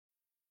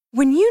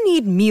When you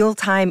need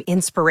mealtime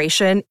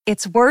inspiration,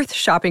 it's worth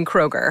shopping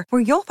Kroger,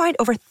 where you'll find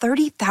over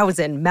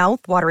 30,000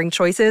 mouth-watering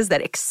choices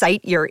that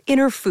excite your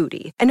inner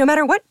foodie. And no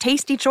matter what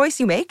tasty choice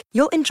you make,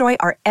 you'll enjoy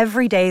our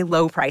everyday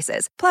low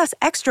prices, plus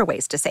extra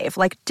ways to save,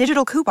 like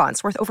digital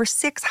coupons worth over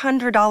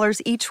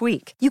 $600 each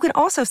week. You can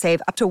also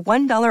save up to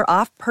 $1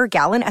 off per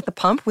gallon at the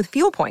pump with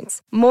fuel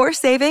points. More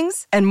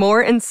savings and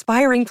more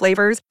inspiring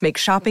flavors make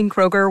shopping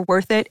Kroger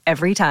worth it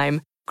every time.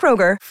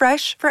 Kroger,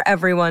 fresh for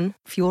everyone.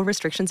 Fuel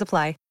restrictions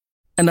apply.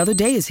 Another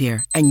day is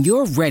here, and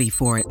you're ready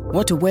for it.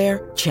 What to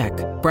wear? Check.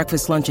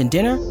 Breakfast, lunch, and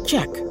dinner?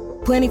 Check.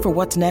 Planning for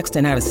what's next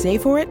and how to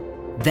save for it?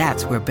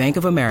 That's where Bank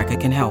of America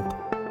can help.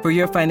 For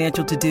your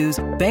financial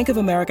to-dos, Bank of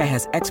America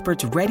has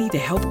experts ready to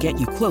help get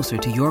you closer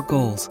to your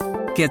goals.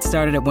 Get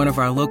started at one of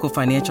our local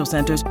financial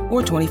centers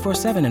or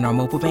 24/7 in our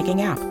mobile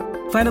banking app.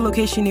 Find a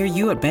location near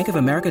you at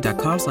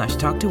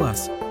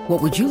bankofamerica.com/talktous.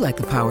 What would you like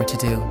the power to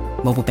do?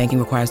 Mobile banking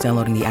requires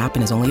downloading the app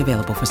and is only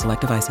available for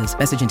select devices.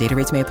 Message and data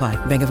rates may apply.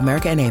 Bank of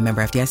America N.A.,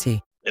 member FDIC.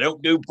 They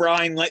don't do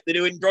brine like they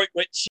do in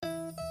Droitwich.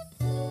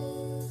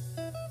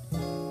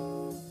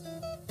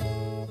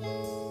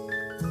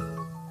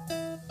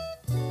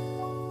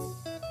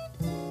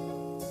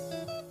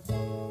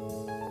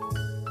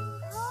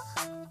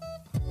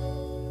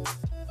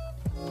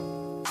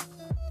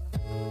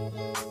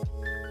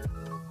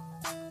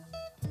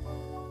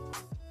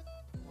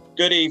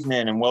 Good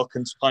evening and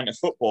welcome to Pint of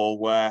Football,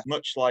 where,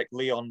 much like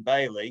Leon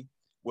Bailey,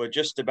 we're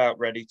just about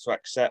ready to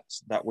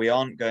accept that we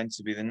aren't going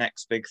to be the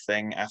next big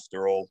thing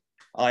after all.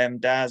 I am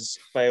Daz,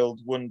 failed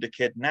wonder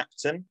kid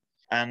Napton,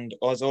 and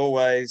as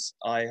always,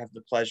 I have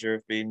the pleasure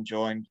of being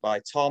joined by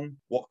Tom,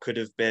 what could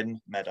have been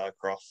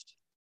Meadowcroft.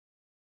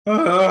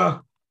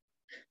 We're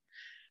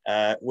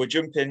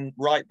jumping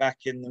right back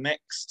in the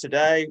mix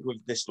today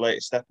with this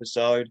latest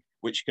episode,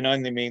 which can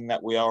only mean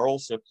that we are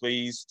also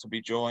pleased to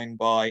be joined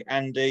by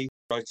Andy,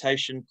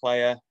 rotation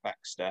player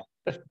Baxter.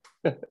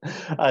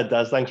 Hi,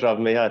 Daz. Thanks for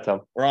having me. Hi,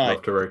 Tom. Right.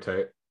 Love to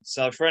rotate.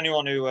 So for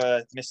anyone who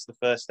missed the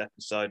first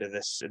episode of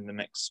this In the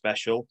Mix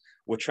special,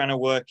 we're trying to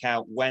work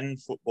out when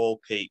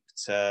football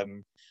peaked.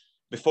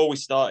 Before we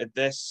started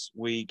this,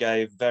 we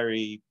gave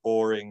very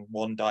boring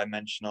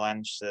one-dimensional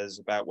answers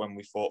about when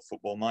we thought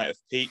football might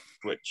have peaked,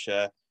 which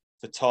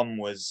for Tom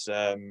was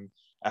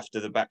after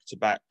the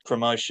back-to-back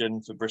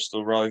promotion for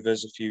Bristol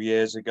Rovers a few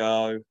years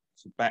ago.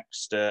 For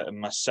Baxter and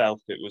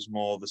myself, it was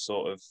more the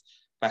sort of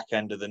back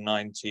end of the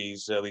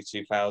 90s, early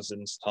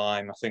 2000s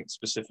time. I think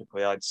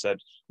specifically I'd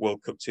said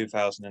World Cup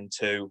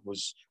 2002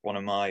 was one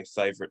of my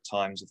favourite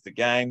times of the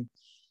game.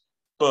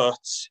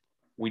 But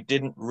we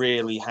didn't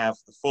really have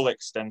the full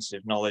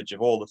extensive knowledge of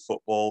all the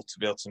football to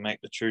be able to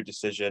make the true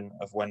decision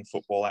of when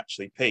football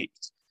actually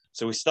peaked.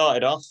 So we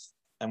started off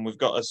and we've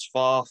got as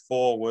far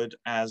forward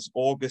as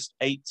August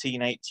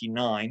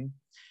 1889.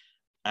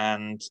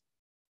 And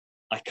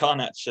I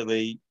can't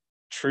actually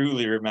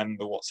truly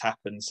remember what's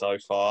happened so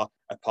far,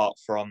 apart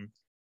from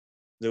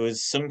there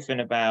was something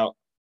about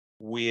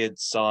weird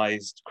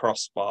sized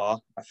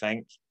crossbar, I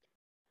think,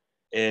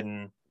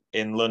 in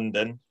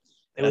London.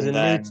 It was a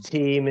new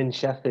team in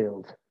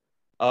Sheffield.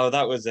 Oh,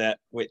 that was it,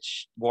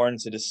 which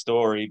warranted a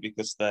story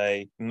because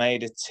they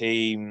made a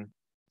team,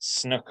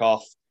 snuck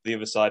off the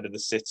other side of the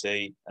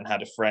city and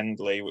had a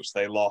friendly, which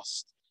they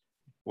lost,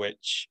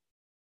 which,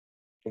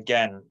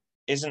 again,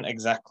 isn't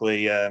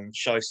exactly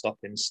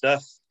show-stopping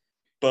stuff.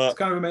 But it's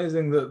kind of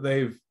amazing that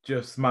they've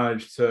just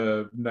managed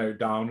to note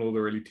down all the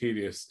really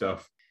tedious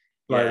stuff.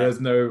 Like there's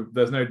no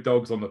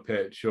dogs on the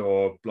pitch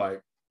or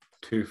like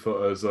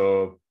 2-footers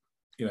or,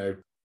 you know.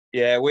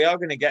 Yeah, we are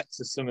going to get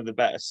to some of the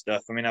better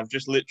stuff. I mean, I've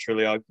just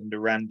literally opened a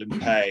random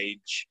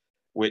page,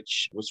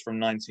 which was from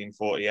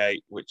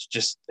 1948, which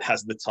just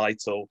has the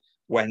title,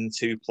 When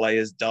Two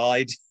Players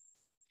Died.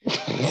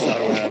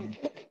 So,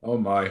 oh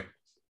my.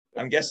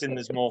 I'm guessing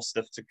there's more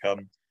stuff to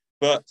come.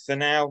 But for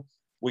now,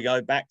 we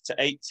go back to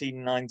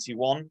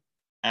 1891,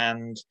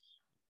 and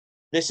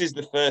this is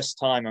the first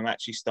time I'm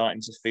actually starting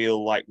to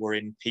feel like we're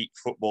in peak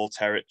football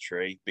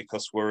territory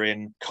because we're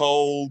in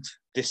cold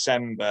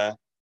December,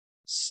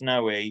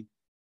 snowy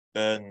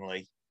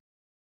Burnley.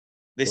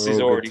 This is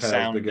already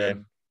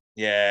sounding...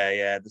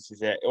 Yeah, this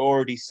is it. It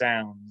already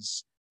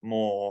sounds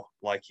more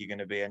like you're going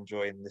to be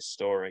enjoying this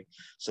story.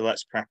 So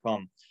let's crack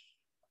on.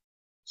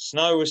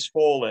 Snow was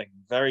falling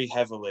very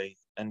heavily,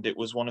 and it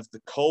was one of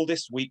the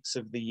coldest weeks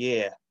of the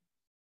year.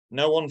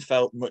 No one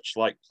felt much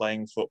like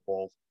playing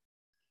football.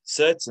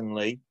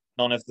 Certainly,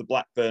 none of the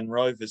Blackburn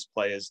Rovers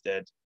players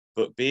did,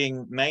 but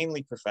being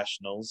mainly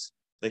professionals,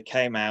 they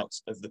came out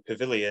of the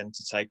pavilion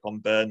to take on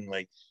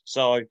Burnley.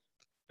 So,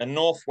 a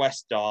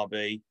Northwest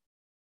derby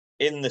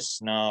in the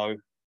snow.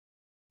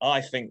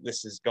 I think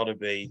this has got to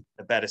be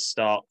a better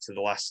start to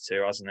the last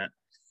two, hasn't it?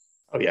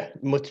 Oh, yeah.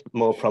 Much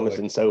more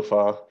promising so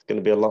far. It's going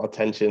to be a lot of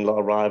tension, a lot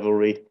of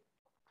rivalry.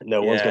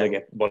 No one's going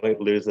to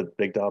lose a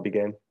big derby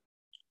game.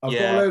 I've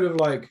got a load of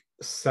like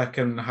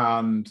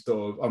second-hand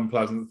sort of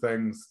unpleasant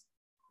things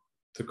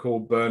to call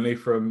Burnley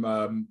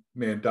from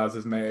me and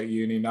Daz's mate at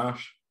uni,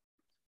 Nash.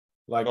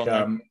 Like,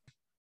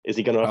 is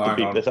he going to have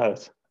to beat this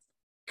out?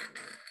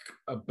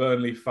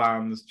 Burnley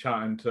fans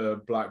chatting to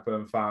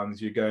Blackburn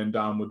fans, you're going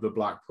down with the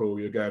Blackpool,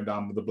 you're going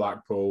down with the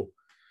Blackpool.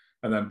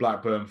 And then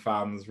Blackburn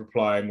fans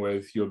replying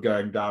with, you're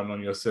going down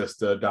on your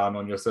sister, down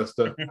on your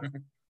sister.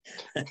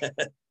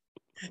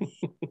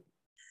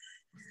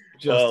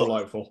 Just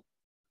delightful.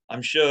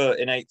 I'm sure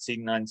in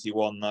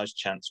 1891 those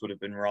chants would have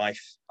been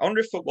rife. I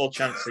wonder if football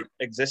chants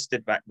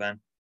existed back then.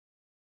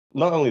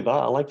 Not only that,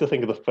 I like to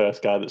think of the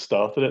first guy that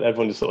started it.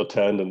 Everyone just sort of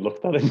turned and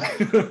looked at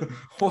him.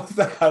 What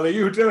the hell are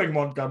you doing,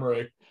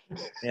 Montgomery?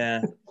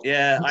 Yeah.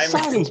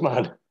 Silence,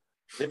 man.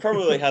 They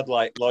probably had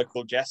like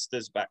local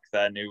jesters back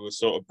then who were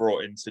sort of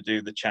brought in to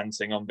do the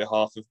chanting on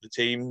behalf of the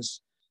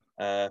teams.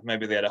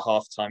 Maybe they had a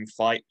halftime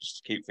fight just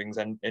to keep things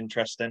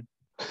interesting.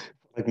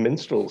 Like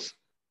minstrels.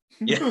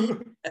 Yeah.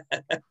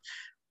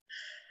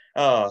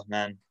 Oh,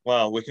 man.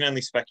 Well, we can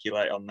only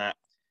speculate on that.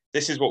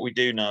 This is what we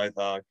do know,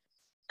 though.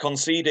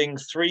 Conceding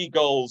 3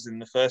 goals in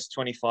the first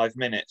 25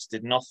 minutes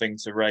did nothing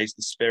to raise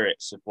the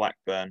spirits of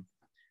Blackburn.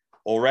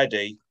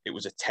 Already, it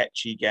was a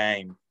tetchy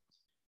game.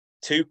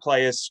 2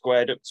 players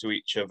squared up to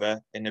each other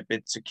in a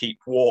bid to keep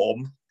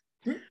warm.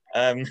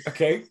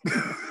 Okay.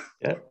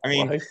 Yeah, I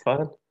mean,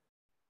 fine.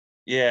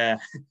 Yeah,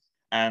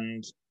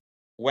 and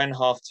when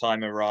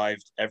halftime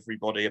arrived,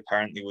 everybody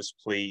apparently was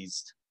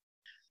pleased.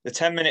 The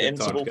 10-minute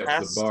interval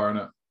passed. To the bar,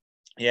 innit?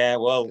 Yeah,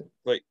 well,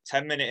 like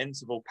 10-minute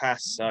interval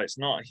passed, so it's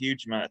not a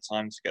huge amount of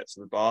time to get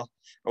to the bar.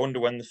 I wonder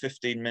when the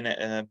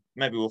 15-minute,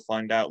 maybe we'll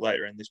find out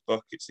later in this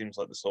book. It seems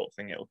like the sort of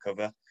thing it'll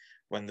cover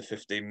when the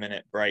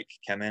 15-minute break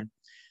came in.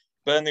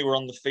 Burnley were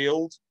on the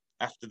field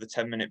after the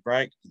 10-minute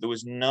break. There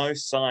was no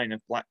sign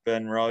of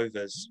Blackburn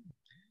Rovers.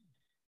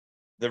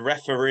 The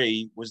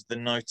referee was the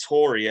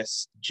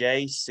notorious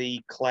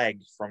J.C. Clegg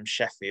from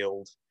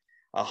Sheffield,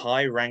 a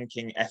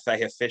high-ranking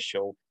FA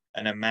official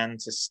and a man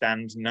to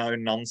stand no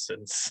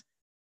nonsense.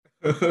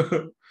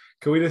 Can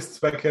we just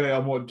speculate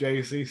on what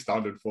JC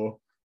standard for?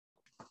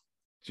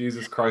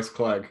 Jesus Christ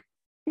Clegg.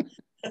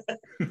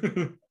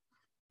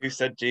 Who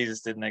said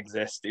Jesus didn't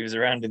exist? He was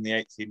around in the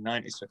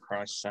 1890s, for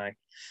Christ's sake.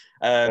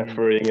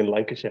 Refereeing in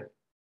Lancashire.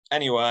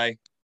 Anyway,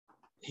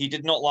 he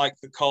did not like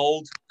the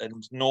cold,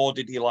 and nor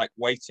did he like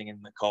waiting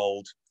in the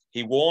cold.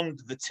 He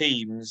warned the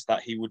teams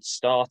that he would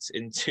start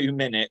in 2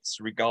 minutes,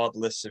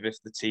 regardless of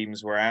if the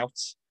teams were out.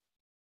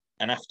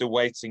 And after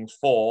waiting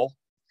 4,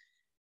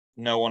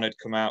 no one had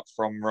come out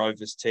from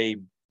Rovers'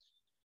 team.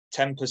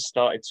 Tempers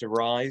started to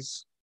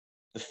rise.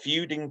 The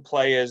feuding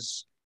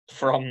players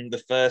from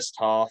the first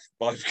half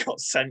both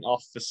got sent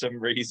off for some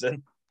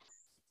reason.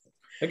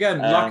 Again,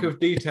 lack of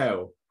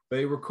detail.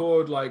 They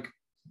record like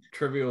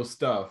trivial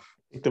stuff.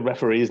 The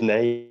referee's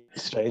name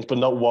is strange, but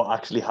not what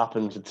actually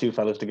happened for 2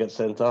 fellas to get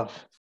sent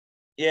off.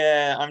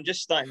 Yeah, I'm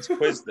just starting to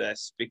quiz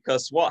this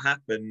because what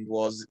happened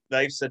was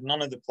they've said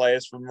none of the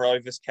players from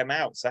Rovers came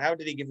out. So how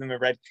did he give him a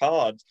red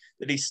card?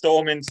 Did he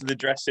storm into the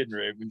dressing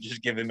room and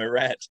just give him a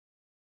red?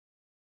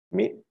 I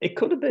mean, it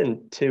could have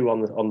been 2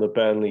 on the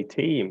Burnley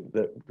team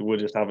that were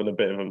just having a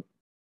bit of a...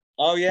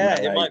 Oh, yeah,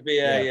 it might be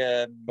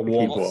a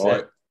warm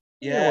fight.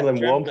 Yeah, one of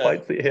them warm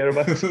fights that you hear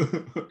about.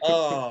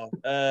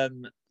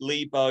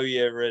 Lee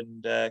Bowyer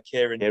and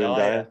Kieran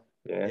Dyer.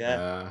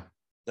 Yeah.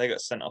 They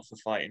got sent off for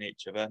fighting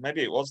each other.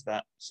 Maybe it was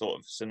that sort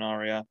of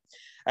scenario.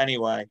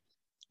 Anyway,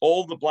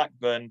 all the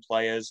Blackburn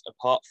players,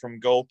 apart from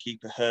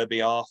goalkeeper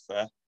Herbie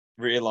Arthur,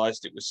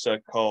 realised it was so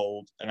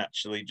cold and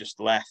actually just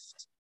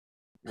left,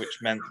 which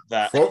meant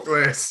that... Fuck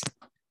this!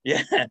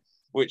 Yeah,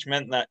 which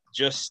meant that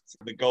just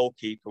the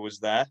goalkeeper was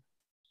there.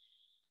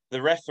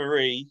 The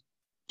referee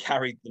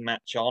carried the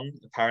match on,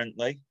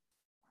 apparently,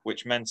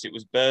 which meant it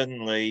was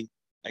Burnley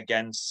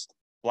against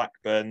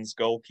Blackburn's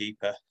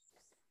goalkeeper.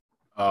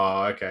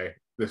 Oh, okay.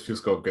 This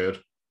just got good.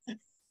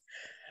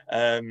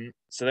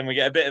 So then we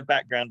get a bit of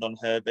background on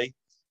Herbie.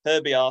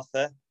 Herbie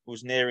Arthur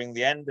was nearing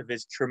the end of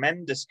his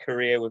tremendous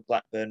career with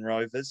Blackburn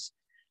Rovers.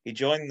 He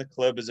joined the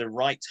club as a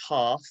right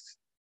half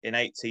in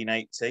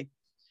 1880.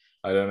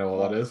 I don't know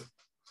what that is.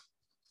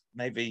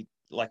 Maybe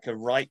like a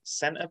right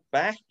centre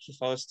back,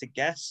 if I was to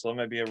guess, or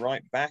maybe a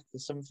right back or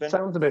something.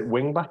 Sounds a bit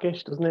wing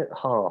backish, doesn't it?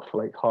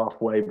 Like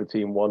halfway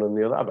between one and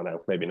the other. I don't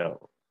know. Maybe not.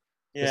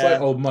 Yeah. It's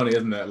like old money,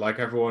 isn't it? Like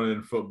everyone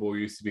in football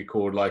used to be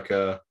called like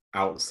a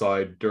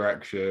outside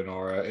direction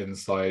or an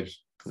inside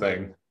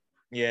thing.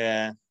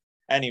 Yeah.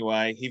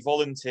 Anyway, he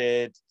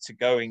volunteered to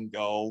go in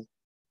goal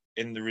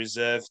in the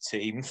reserve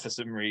team for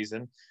some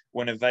reason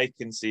when a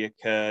vacancy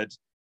occurred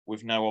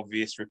with no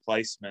obvious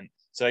replacement.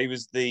 So he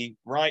was the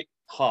right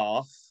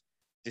half,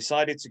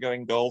 decided to go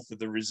in goal for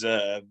the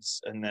reserves,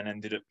 and then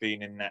ended up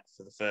being in net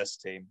for the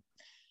first team.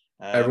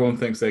 Everyone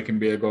thinks they can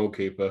be a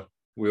goalkeeper.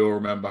 We all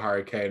remember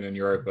Harry Kane in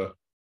Europa.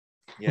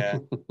 Yeah.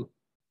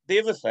 The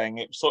other thing,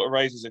 it sort of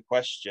raises a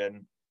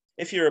question.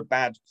 If you're a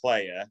bad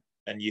player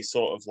and you're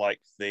sort of like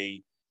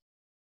the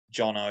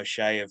John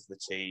O'Shea of the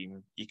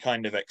team, you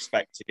kind of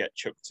expect to get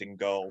chucked in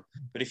goal.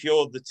 But if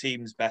you're the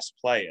team's best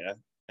player,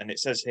 and it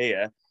says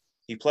here,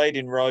 he played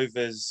in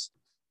Rovers'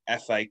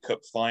 FA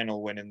Cup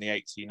final win in the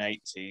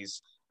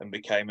 1880s and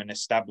became an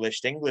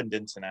established England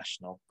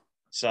international.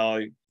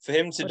 So for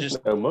him to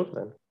just... No mug,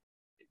 then.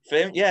 For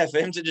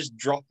him to just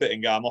drop it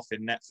and go, I'm off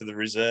in net for the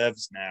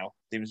reserves now,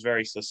 seems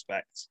very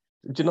suspect.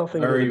 Do you not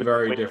think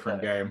very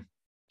different game?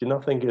 Do you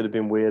not think it'd have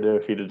been weirder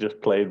if he'd have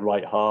just played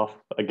right half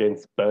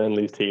against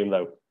Burnley's team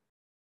though?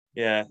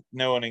 Yeah,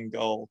 no one in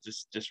goal,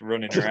 just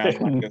running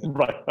around like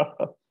right.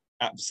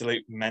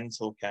 absolute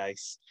mental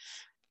case.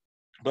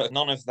 But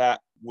none of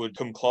that would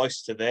come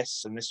close to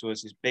this, and this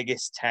was his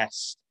biggest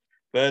test.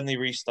 Burnley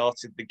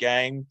restarted the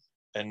game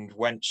and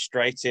went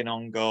straight in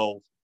on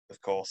goal,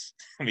 of course.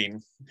 I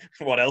mean,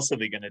 what else are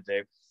they going to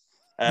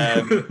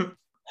do?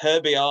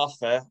 Herbie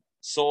Arthur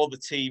saw the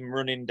team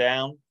running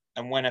down,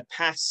 and when a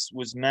pass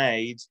was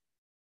made,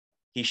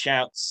 he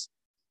shouts,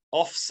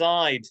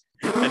 offside,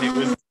 and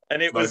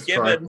it was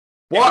given.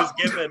 What?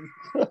 It was given.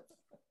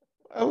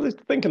 I was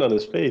thinking on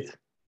his feet.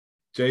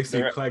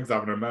 JC Clegg's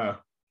having a mare.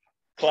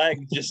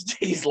 Clegg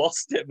he's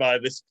lost it by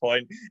this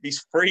point.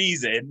 He's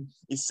freezing.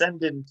 He's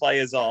sending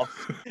players off.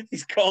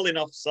 He's calling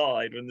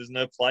offside when there's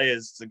no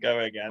players to go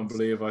against. I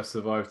believe I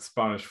survived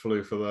Spanish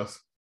flu for this.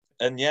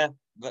 And yeah,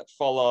 that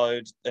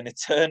followed an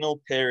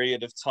eternal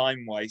period of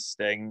time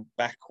wasting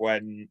back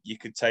when you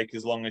could take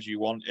as long as you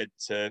wanted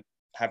to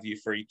have your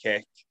free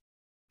kick.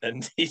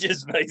 And he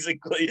just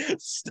basically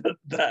stood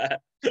there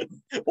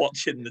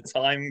watching the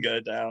time go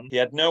down. He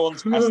had no one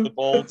to pass the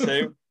ball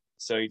to,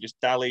 so he just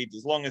dallied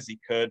as long as he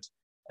could.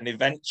 And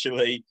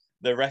eventually,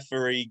 the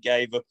referee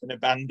gave up and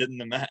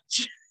abandoned the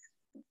match.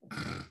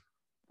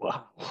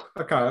 Wow.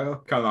 I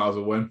count that as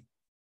a win.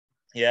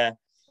 Yeah.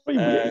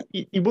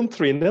 He won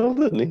 3-0,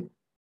 didn't he?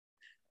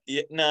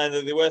 Yeah,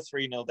 no, they were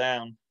 3-0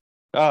 down.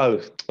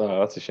 Oh,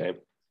 that's a shame.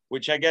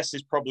 Which I guess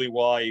is probably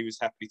why he was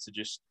happy to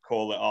just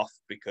call it off,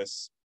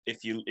 because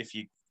if you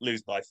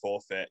lose by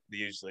forfeit, they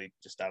usually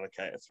just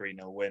allocate a 3-0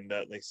 win,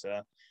 don't they?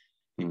 So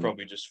he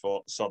probably just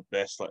thought, sod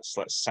this,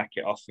 let's sack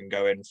it off and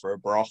go in for a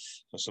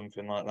broth or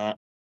something like that.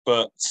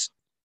 But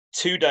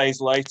 2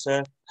 days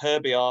later,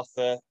 Herbie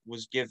Arthur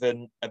was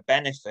given a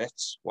benefit,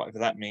 whatever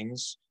that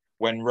means,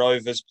 when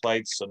Rovers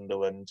played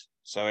Sunderland.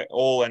 So it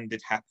all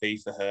ended happy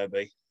for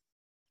Herbie.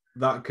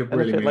 That could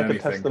really mean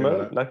anything.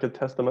 Like a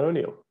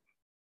testimonial.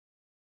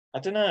 I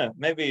don't know.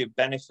 Maybe it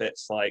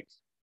benefits like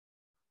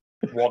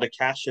wad of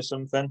cash or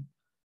something.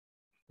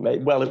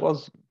 Well, it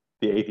was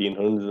the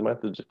 1800s. It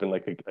might have just been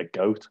like a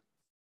goat.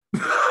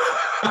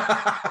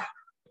 Oh,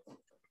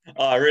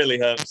 I really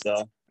hope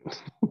so.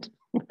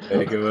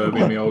 There you go,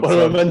 me old what son.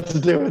 am I meant to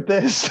do with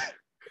this?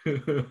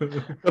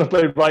 Gotta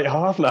play right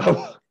half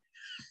now.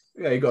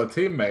 Yeah, you got a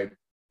teammate.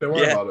 Don't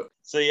worry about it.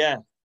 So yeah,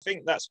 I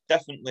think that's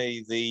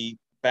definitely the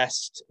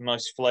best,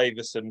 most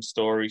flavoursome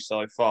story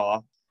so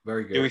far.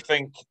 Very good.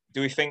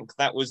 Do we think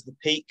that was the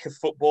peak of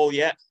football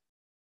yet?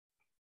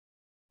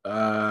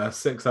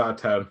 6 out of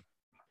 10.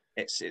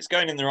 It's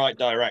going in the right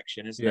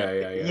direction, isn't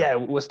it? Yeah,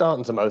 we're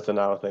starting to motor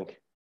now, I think.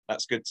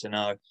 That's good to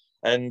know.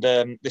 And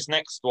this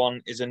next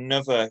one is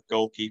another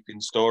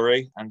goalkeeping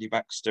story. Andy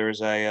Baxter,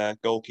 as a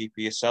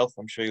goalkeeper yourself,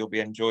 I'm sure you'll be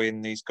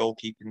enjoying these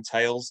goalkeeping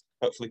tales,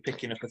 hopefully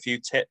picking up a few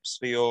tips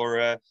for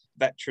your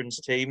veterans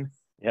team.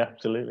 Yeah,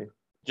 absolutely.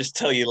 Just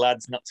tell your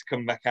lads not to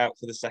come back out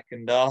for the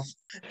second half.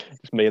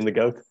 It's me and the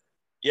goat.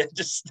 Yeah,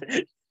 just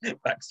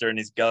Baxter and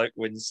his goat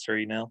wins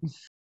 3-0.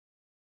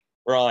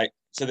 Right,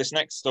 so this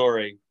next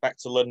story, back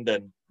to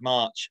London,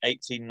 March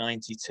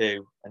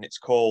 1892, and it's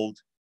called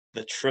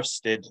The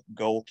Trusted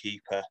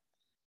Goalkeeper.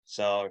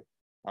 So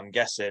I'm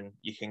guessing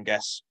you can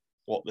guess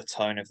what the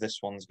tone of this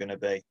one's going to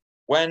be.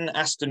 When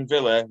Aston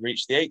Villa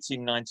reached the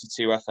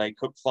 1892 FA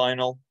Cup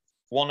final,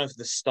 one of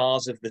the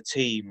stars of the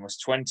team was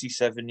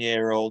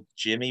 27-year-old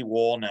Jimmy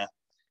Warner,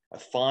 a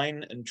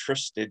fine and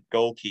trusted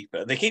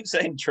goalkeeper. They keep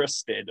saying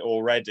trusted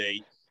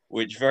already,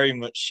 which very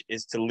much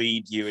is to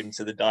lead you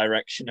into the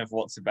direction of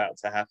what's about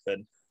to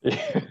happen. They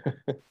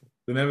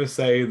never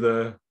say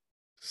the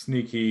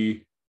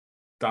sneaky,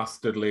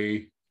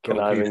 dastardly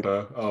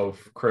goalkeeper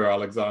of Crewe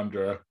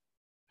Alexandria,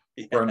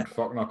 Brent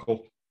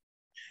Focknuckle.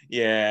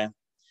 Yeah.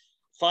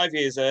 5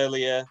 years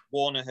earlier,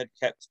 Warner had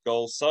kept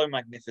goals so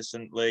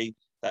magnificently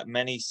that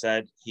many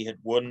said he had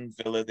won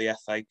Villa the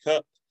FA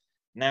Cup.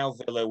 Now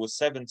Villa was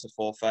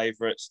 7-4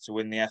 favourites to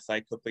win the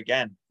FA Cup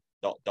again. ...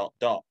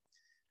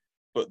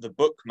 But the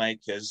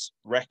bookmakers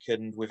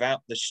reckoned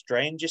without the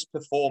strangest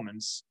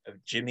performance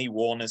of Jimmy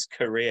Warner's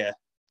career.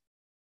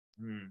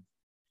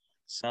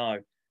 So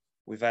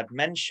we've had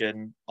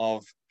mention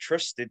of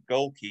trusted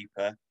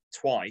goalkeeper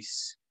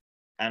twice,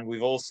 and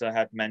we've also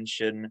had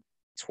mention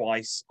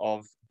twice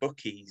of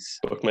bookies.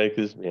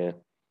 Bookmakers, yeah.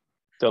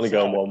 It's only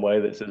going one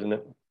way, this, isn't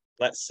it?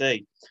 Let's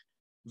see.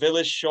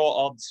 Villa's short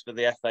odds for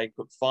the FA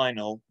Cup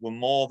final were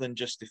more than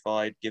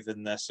justified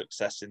given their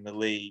success in the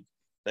league.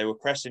 They were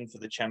pressing for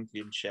the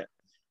championship.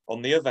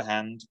 On the other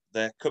hand,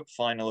 their cup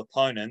final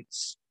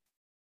opponents,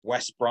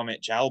 West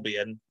Bromwich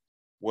Albion,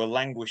 were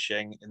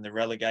languishing in the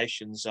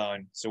relegation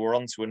zone. So we're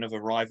on to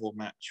another rival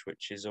match,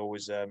 which is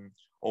always a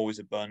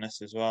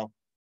bonus as well.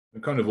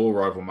 They're kind of all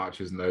rival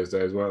matches in those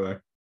days, weren't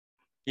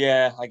they?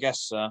 Yeah, I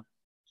guess so.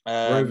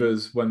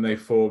 Rovers, when they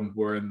formed,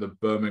 were in the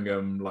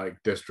Birmingham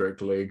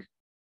district league.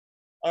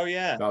 Oh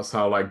yeah, that's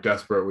how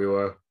desperate we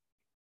were.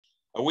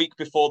 A week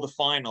before the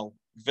final,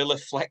 Villa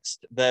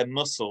flexed their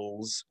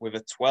muscles with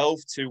a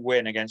 12-2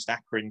 win against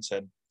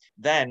Accrington.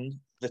 Then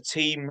the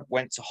team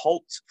went to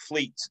Holt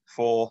Fleet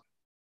for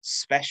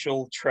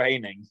special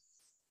training.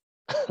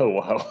 Oh,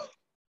 wow.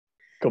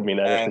 Could mean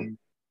anything.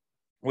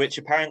 Which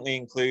apparently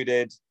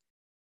included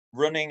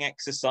running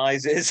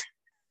exercises,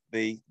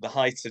 the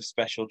height of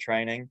special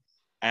training,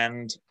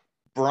 and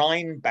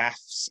brine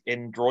baths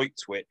in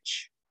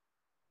Droitwich.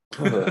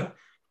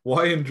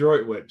 Why in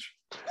Droitwich?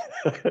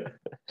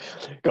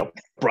 Got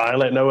brine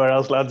like nowhere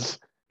else, lads.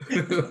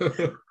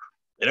 They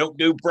don't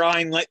do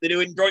brine like they do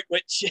in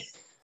Droitwich.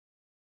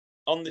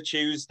 On the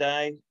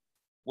Tuesday,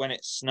 when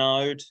it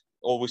snowed,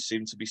 always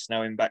seemed to be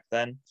snowing back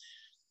then,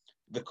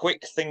 the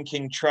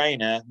quick-thinking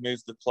trainer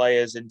moved the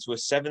players into a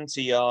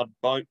 70-yard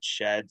boat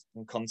shed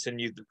and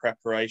continued the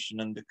preparation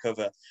under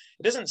cover.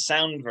 It doesn't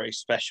sound very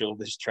special,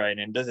 this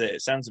training, does it?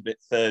 It sounds a bit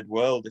third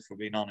world, if we're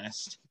being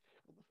honest.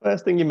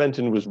 First thing you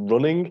mentioned was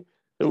running.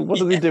 What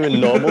do they do in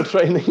normal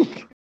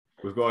training?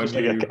 We've got just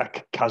like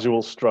a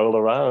casual stroll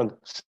around,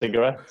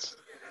 cigarettes.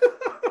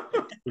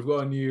 We've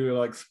got a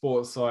new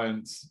sports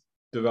science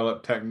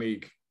developed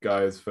technique,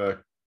 guys,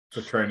 for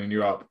training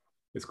you up.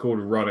 It's called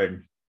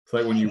running. It's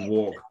like when you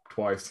walk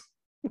twice.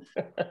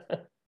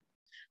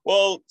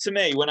 Well, to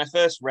me, when I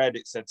first read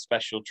it said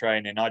special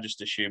training, I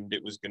just assumed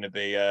it was going to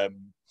be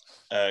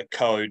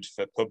code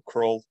for pub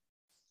crawl.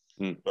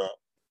 But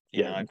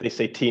you know, they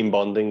say team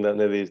bonding, don't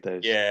they, these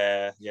days?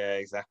 Yeah,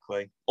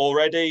 exactly.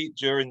 Already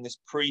during this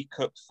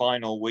pre-cup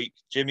final week,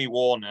 Jimmy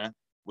Warner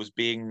was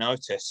being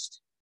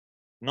noticed,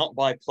 not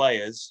by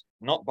players,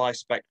 not by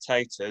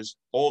spectators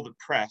or the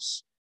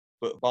press,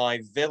 but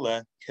by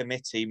Villa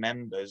committee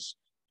members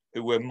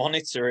who were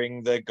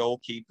monitoring the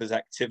goalkeeper's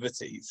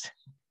activities.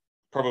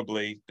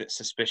 Probably a bit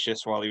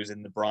suspicious while he was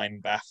in the brine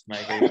bath,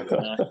 maybe. I don't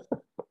know.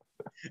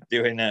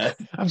 Doing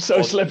I'm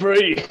so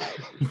slippery.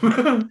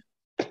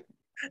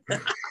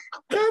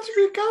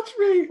 Catch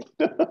me.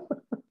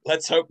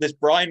 Let's hope this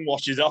brine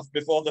washes off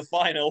before the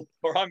final,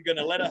 or I'm going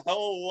to let a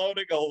whole load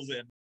of goals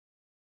in.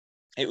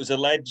 It was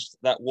alleged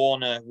that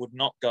Warner would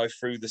not go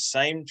through the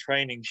same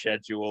training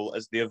schedule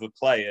as the other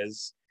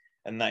players,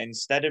 and that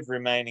instead of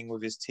remaining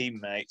with his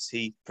teammates,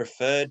 he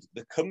preferred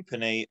the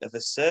company of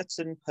a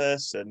certain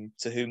person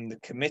to whom the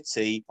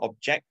committee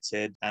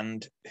objected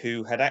and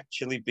who had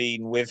actually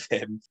been with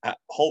him at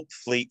Holt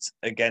Fleet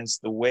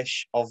against the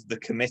wish of the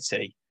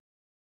committee.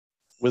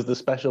 Was the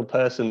special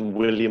person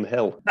William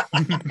Hill?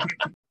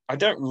 I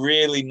don't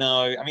really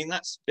know. I mean,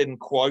 that's been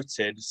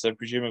quoted, so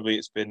presumably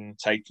it's been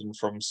taken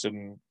from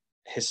some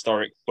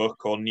historic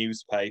book or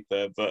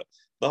newspaper, but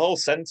the whole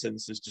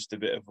sentence is just a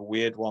bit of a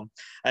weird one.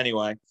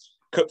 Anyway,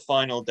 cup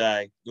final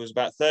day. There was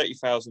about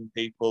 30,000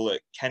 people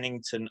at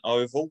Kennington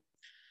Oval.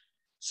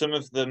 Some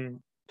of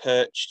them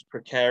perched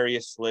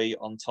precariously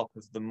on top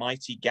of the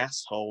mighty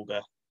gas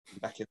holder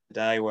back in the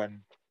day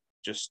when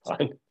just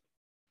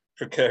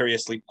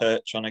precariously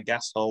perch on a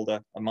gas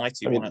holder, a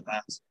mighty one at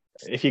that.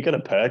 If you're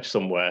going to perch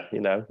somewhere,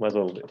 might as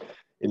well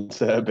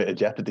insert a bit of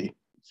jeopardy.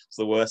 It's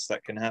the worst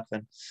that can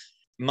happen.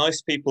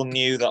 Most people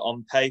knew that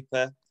on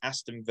paper,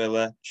 Aston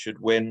Villa should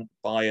win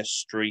by a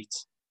street.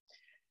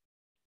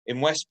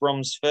 In West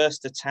Brom's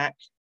first attack,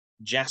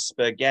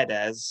 Jasper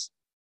Geddes,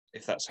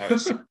 if that's how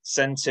it's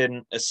sent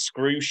in a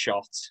screw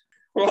shot.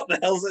 What the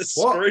hell's a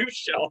screw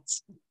shot?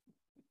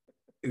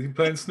 Is he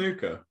playing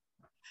snooker?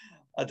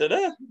 I don't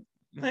know.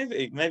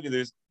 Maybe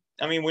there's...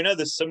 I mean, we know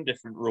there's some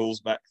different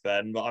rules back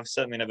then, but I've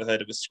certainly never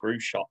heard of a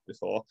screw shot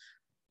before.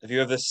 Have you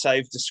ever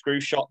saved a screw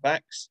shot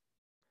backs?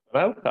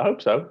 Well, I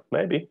hope so.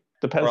 Maybe.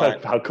 Depends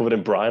how covered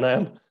in brine I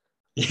am.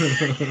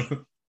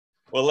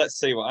 Well, let's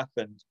see what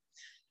happened.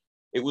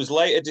 It was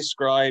later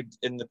described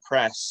in the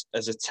press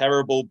as a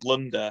terrible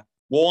blunder.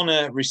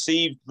 Warner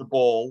received the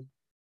ball,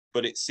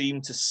 but it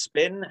seemed to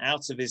spin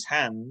out of his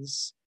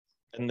hands,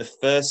 and the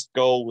first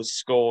goal was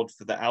scored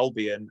for the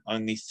Albion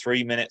only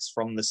 3 minutes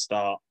from the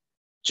start.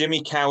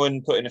 Jimmy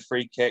Cowan put in a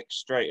free kick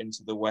straight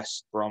into the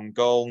West Brom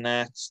goal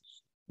net.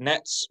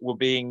 Nets were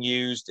being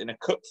used in a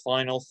cup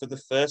final for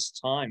the first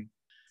time.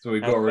 So we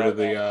got rid of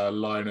the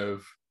line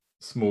of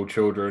small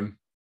children.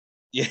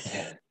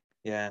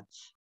 Yeah.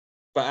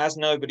 But as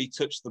nobody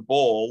touched the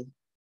ball,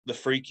 the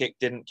free kick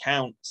didn't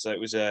count. So it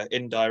was an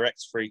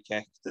indirect free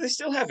kick. Do they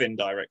still have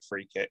indirect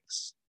free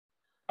kicks?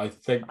 I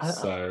think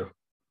so.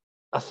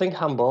 I think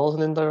handball's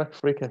an indirect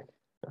free kick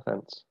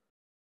offence.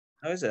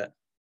 How is it?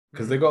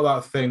 Because they got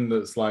that thing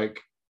that's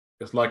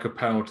it's like a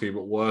penalty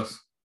but worse.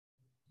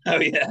 Oh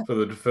yeah. For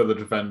the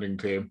defending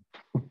team.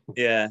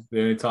 Yeah. The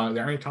only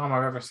time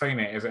I've ever seen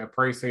it is at a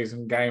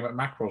pre-season game at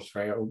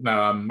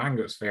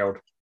Mangotsfield.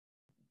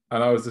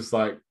 And I was just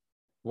like,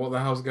 what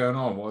the hell's going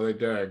on? What are they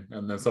doing?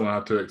 And then someone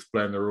had to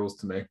explain the rules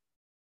to me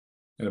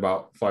in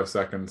about 5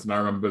 seconds. And I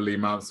remember Lee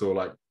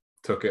Mansell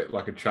took it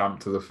like a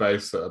champ to the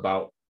face at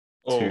about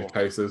 2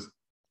 paces.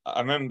 I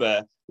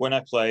remember when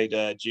I played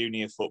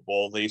junior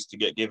football, they used to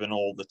get given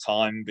all the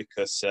time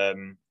because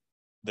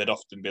there'd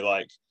often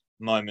be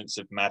moments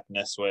of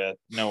madness where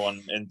no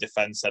one in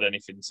defence had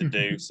anything to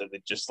do, so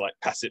they'd just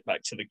pass it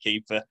back to the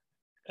keeper.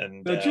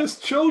 And they're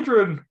just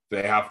children.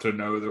 They have to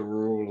know the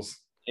rules.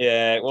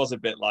 Yeah, it was a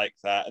bit like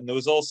that. And there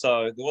was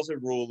a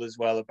rule as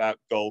well about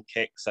goal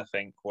kicks, I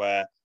think,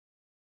 where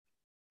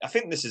I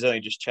think this has only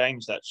just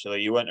changed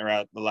actually. You weren't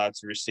allowed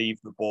to receive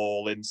the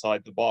ball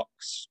inside the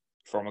box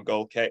from a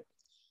goal kick.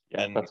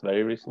 Yeah, and that's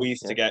very recent. we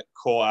used to get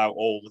caught out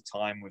all the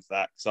time with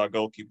that because our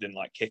goalkeeper didn't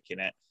like kicking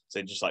it. So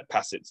he'd just like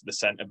pass it to the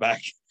centre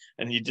back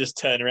and you just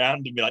turn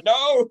around and be like, no,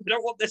 I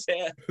don't want this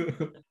here.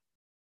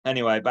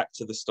 Anyway, back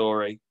to the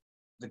story.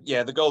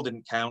 The goal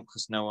didn't count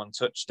because no one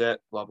touched it,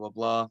 blah, blah,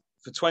 blah.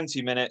 For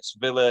 20 minutes,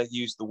 Villa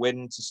used the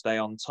win to stay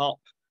on top.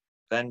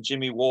 Then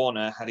Jimmy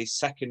Warner had his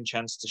second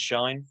chance to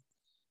shine.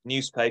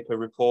 Newspaper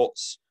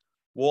reports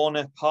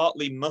Warner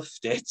partly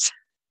muffed it.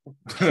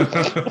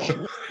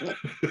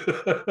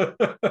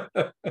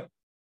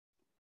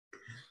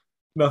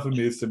 Nothing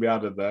needs to be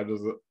added there,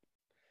 does it?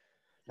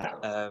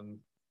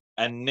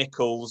 And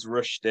Nichols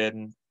rushed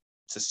in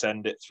to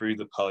send it through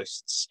the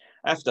posts.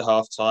 After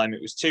half-time,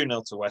 it was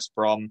 2-0 to West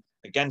Brom,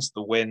 against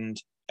the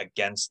wind,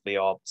 against the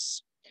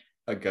odds.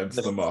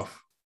 Against the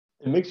muff.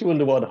 It makes you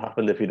wonder what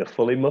happened if he'd have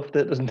fully muffed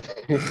it, doesn't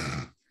it?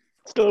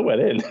 Still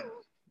went in.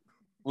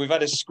 We've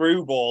had a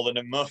screwball and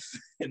a muff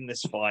in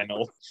this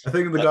final. I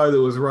think the guy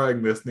that was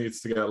writing this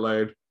needs to get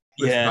laid.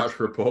 This match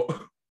report.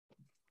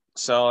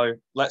 So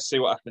let's see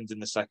what happens in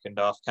the second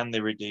half. Can they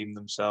redeem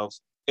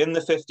themselves? In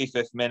the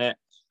 55th minute,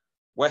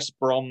 West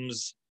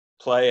Brom's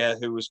player,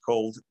 who was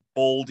called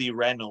Baldy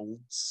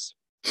Reynolds,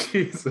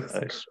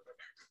 Jesus,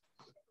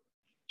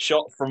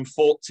 shot from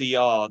 40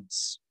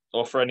 yards,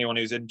 or for anyone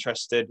who's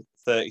interested,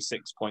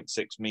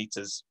 36.6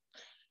 meters.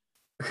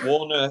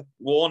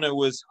 Warner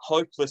was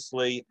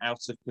hopelessly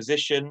out of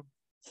position,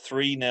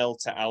 3-0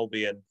 to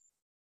Albion.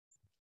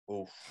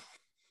 Oof.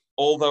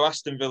 Although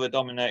Aston Villa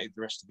dominated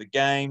the rest of the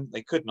game,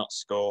 they could not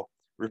score.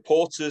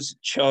 Reporters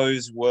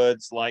chose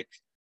words like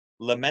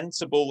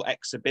lamentable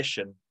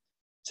exhibition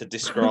to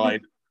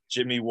describe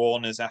Jimmy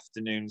Warner's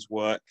afternoon's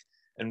work,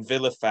 and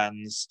Villa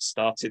fans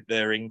started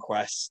their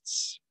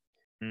inquests.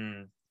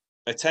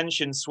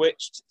 Attention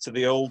switched to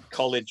the old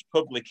college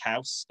public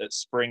house at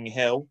Spring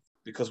Hill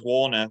because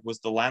Warner was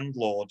the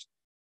landlord.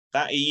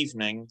 That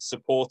evening,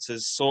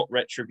 supporters sought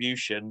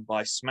retribution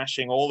by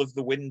smashing all of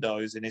the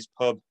windows in his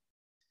pub.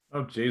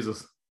 Oh,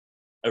 Jesus.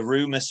 A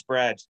rumour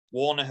spread.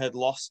 Warner had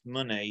lost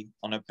money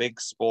on a big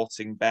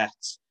sporting bet,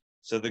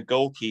 so the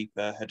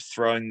goalkeeper had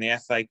thrown the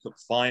FA Cup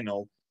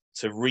final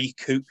to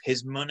recoup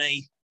his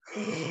money.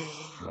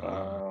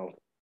 Wow.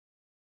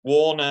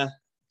 Warner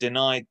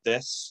denied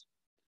this,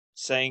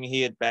 saying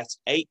he had bet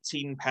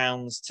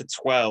 £18 to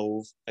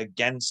 12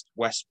 against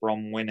West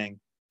Brom winning,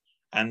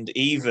 and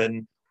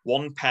even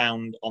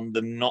 £1 on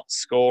them not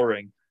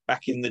scoring.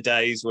 Back in the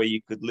days where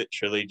you could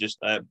literally just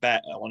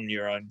bet on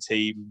your own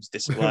team's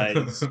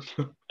displays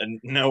and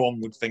no one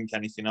would think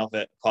anything of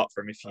it, apart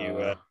from if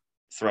you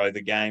throw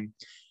the game.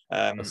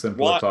 A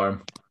simpler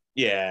time.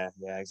 Yeah,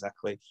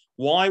 exactly.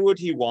 Why would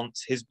he want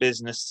his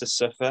business to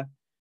suffer?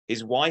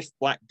 His wife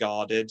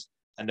blackguarded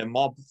and a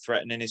mob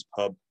threatening his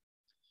pub.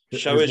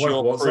 Show us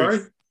your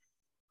proof.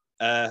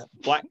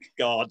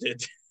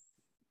 Blackguarded.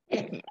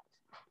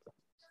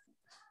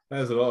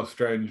 There's a lot of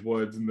strange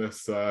words in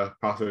this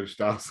passage,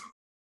 Daz.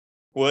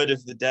 Word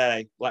of the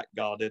day,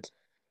 blackguarded.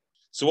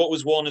 So what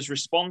was Warner's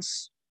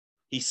response?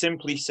 He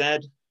simply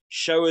said,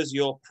 show us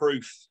your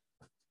proof.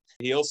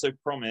 He also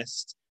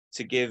promised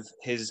to give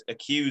his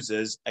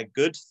accusers a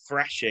good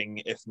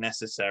thrashing if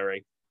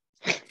necessary.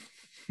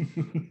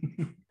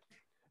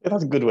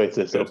 That's a good way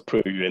to sort of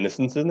prove your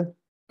innocence, isn't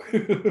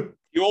it?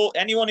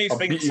 Anyone who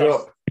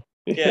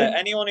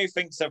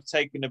thinks I've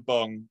taken a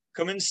bung,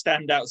 come and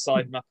stand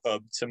outside my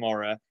pub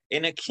tomorrow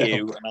in a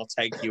queue and I'll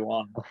take you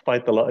on. I'll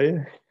fight the lot of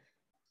you.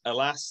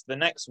 Alas, the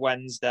next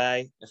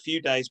Wednesday, a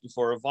few days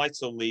before a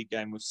vital league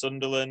game with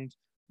Sunderland,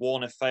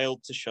 Warner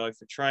failed to show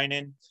for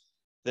training.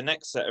 The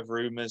next set of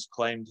rumours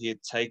claimed he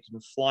had taken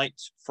flight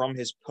from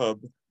his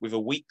pub with a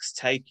week's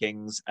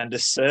takings and a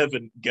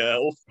servant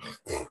girl.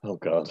 Oh,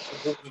 God.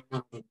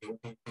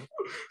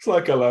 It's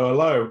like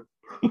hello.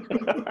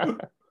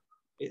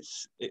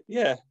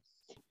 Yeah.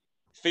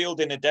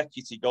 Fielding a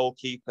deputy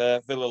goalkeeper,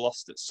 Villa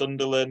lost at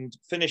Sunderland,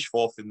 finished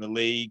fourth in the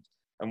league,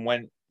 and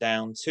went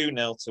down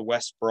 2-0 to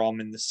West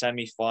Brom in the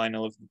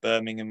semi-final of the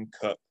Birmingham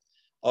Cup.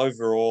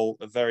 Overall,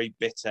 a very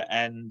bitter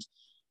end.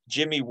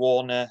 Jimmy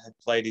Warner had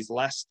played his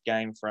last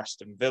game for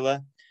Aston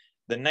Villa.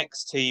 The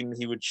next team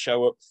he would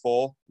show up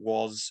for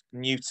was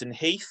Newton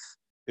Heath,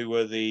 who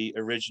were the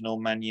original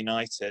Man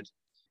United.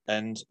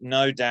 And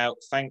no doubt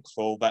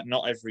thankful that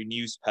not every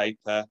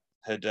newspaper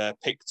had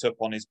picked up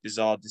on his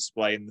bizarre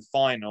display in the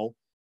final.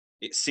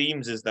 It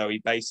seems as though he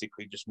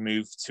basically just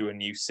moved to a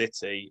new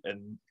city,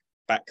 and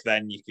back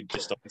then you could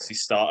just obviously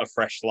start a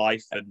fresh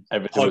life and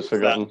everything was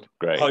forgotten.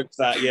 Great. Hope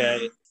that, yeah.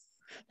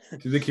 Do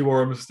you think he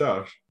wore a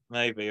moustache?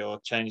 Maybe, or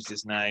changed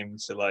his name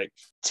to like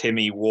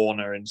Timmy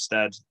Warner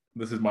instead.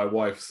 This is my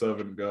wife's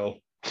servant girl.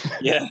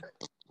 Yeah.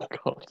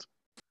 God.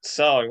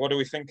 So, what do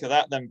we think of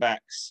that then,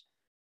 Bax?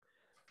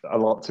 A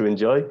lot to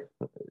enjoy.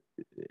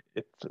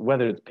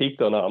 Whether it's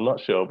peaked or not, I'm not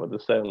sure, but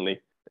there's certainly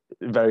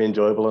very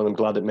enjoyable, and I'm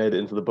glad it made it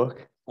into the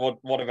book.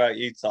 What about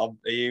you, Tom?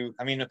 I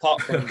mean,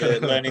 apart from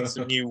learning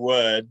some new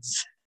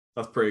words,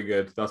 that's pretty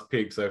good. That's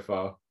peak so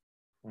far.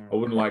 I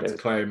wouldn't like to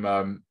claim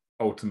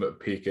ultimate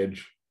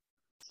peakage.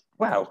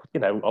 Well,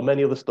 are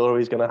many other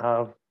stories going to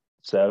have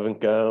servant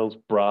girls,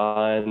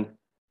 Brian?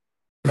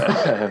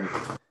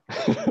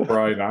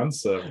 Brian and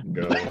servant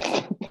girls.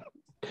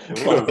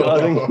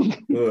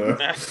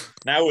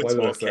 Now we're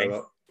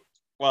talking.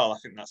 Well, I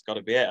think that's got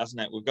to be it,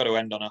 hasn't it? We've got to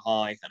end on a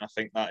high, and I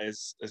think that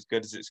is as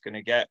good as it's going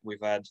to get.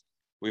 We've had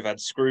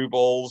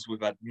screwballs,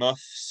 we've had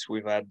muffs,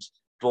 we've had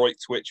Droit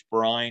Twitch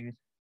Brine.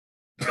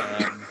 Do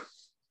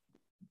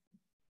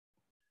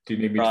you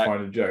need me to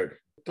find a joke?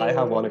 I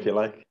have one if you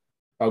like.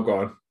 Oh, go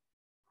on.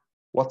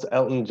 What's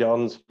Elton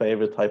John's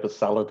favourite type of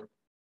salad?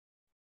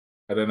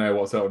 I don't know.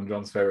 What's Elton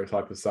John's favourite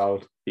type of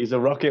salad? He's a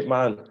rocket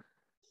man.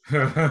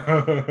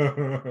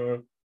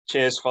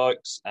 Cheers,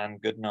 folks,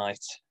 and good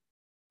night.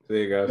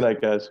 See you guys. Good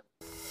night, guys.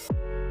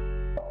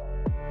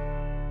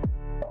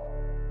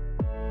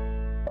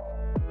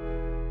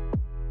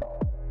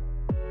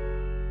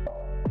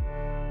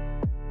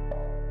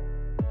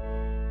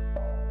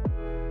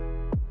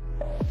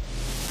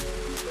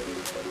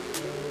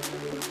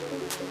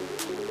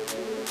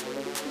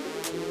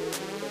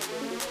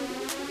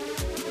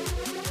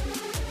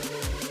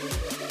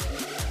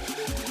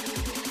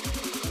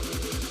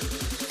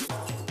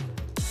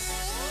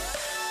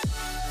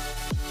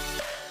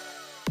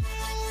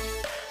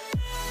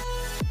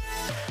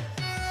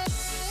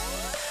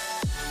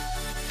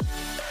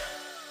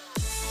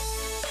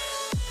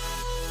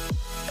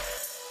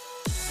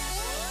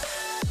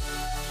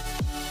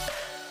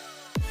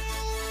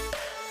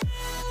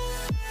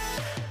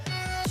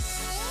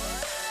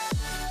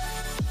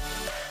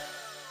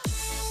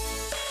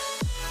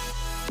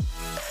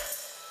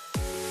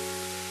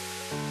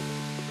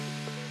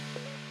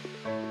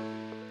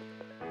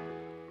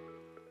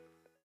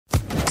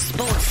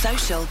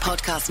 Social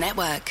Podcast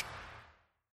Network.